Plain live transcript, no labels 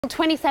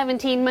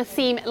2017 must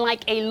seem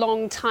like a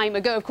long time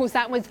ago. Of course,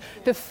 that was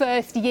the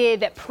first year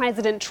that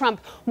President Trump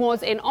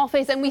was in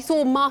office, and we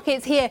saw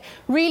markets here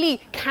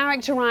really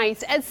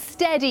characterized as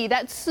steady,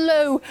 that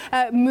slow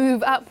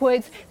move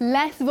upwards,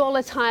 less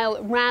volatile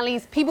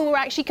rallies. People were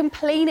actually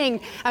complaining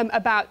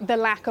about the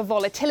lack of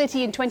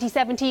volatility. In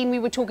 2017, we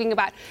were talking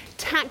about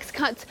tax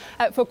cuts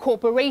for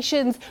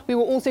corporations. We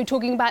were also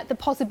talking about the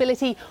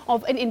possibility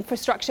of an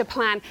infrastructure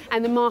plan,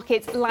 and the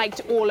markets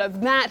liked all of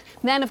that.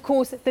 Then, of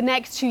course, the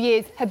next 2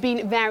 years have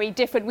been very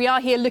different. We are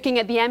here looking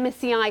at the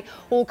MSCI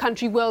All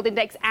Country World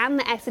Index and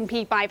the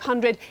S&P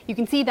 500. You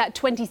can see that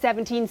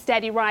 2017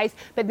 steady rise,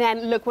 but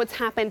then look what's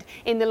happened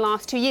in the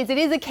last 2 years. It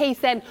is a case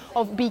then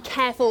of be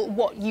careful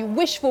what you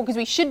wish for, because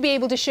we should be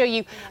able to show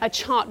you a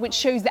chart which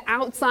shows the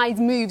outsized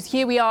moves.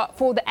 Here we are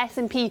for the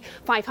S&P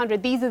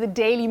 500. These are the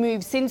daily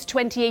moves since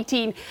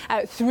 2018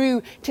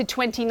 through to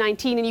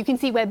 2019, and you can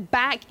see we're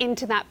back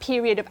into that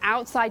period of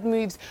outside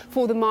moves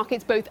for the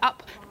markets, both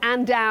up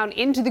and down,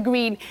 into the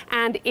green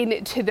and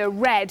into the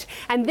red.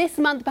 And this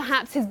month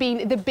perhaps has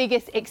been the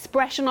biggest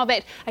expression of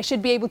it. I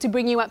should be able to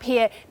bring you up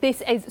here.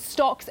 This is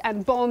stocks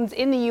and bonds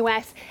in the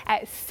US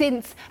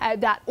since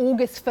that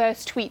August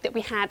 1st tweet that we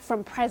had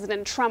from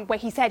President Trump, where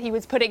he said he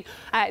was putting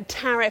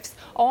tariffs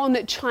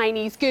on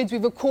Chinese goods.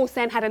 We've of course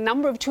then had a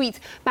number of tweets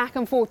back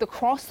and forth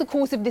across the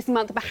course of this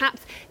month,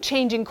 perhaps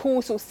changing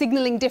course or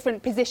signaling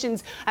different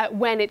positions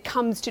when it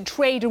comes to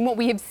trade. And what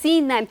we have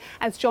seen then,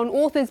 as John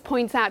Authors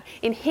points out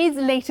in his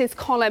latest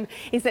column,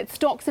 is that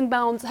stocks and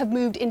bonds have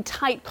moved in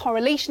tight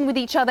correlation with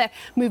each other,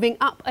 moving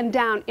up and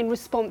down in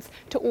response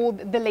to all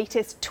the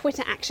latest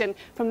Twitter action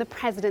from the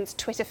president's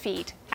Twitter feed.